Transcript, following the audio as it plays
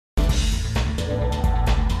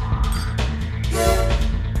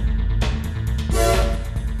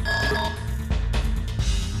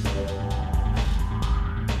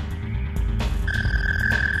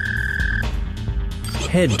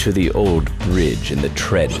Head to the old bridge in the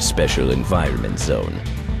Tread Special Environment Zone.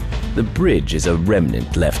 The bridge is a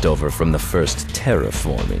remnant left over from the first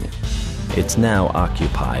terraforming. It's now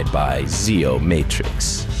occupied by Zeo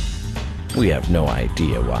Matrix. We have no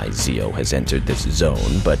idea why Zeo has entered this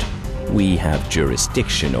zone, but we have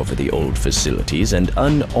jurisdiction over the old facilities, and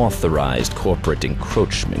unauthorized corporate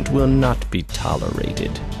encroachment will not be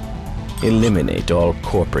tolerated. Eliminate all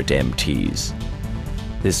corporate MTs.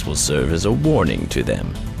 This will serve as a warning to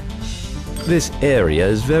them. This area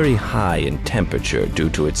is very high in temperature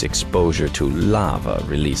due to its exposure to lava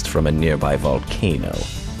released from a nearby volcano.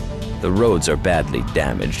 The roads are badly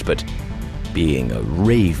damaged, but being a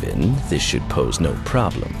raven, this should pose no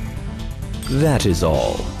problem. That is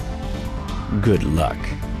all. Good luck.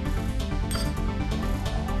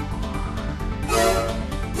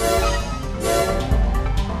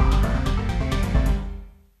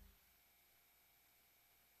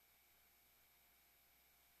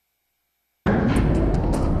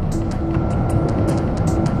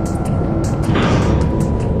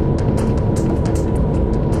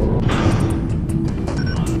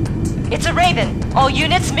 It's a Raven. All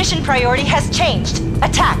units, mission priority has changed.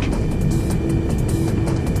 Attack!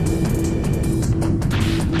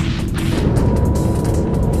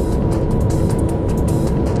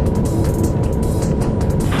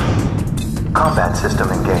 Combat system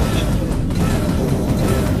engaged.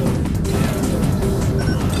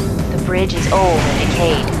 The bridge is old and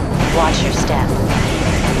decayed. Watch your step.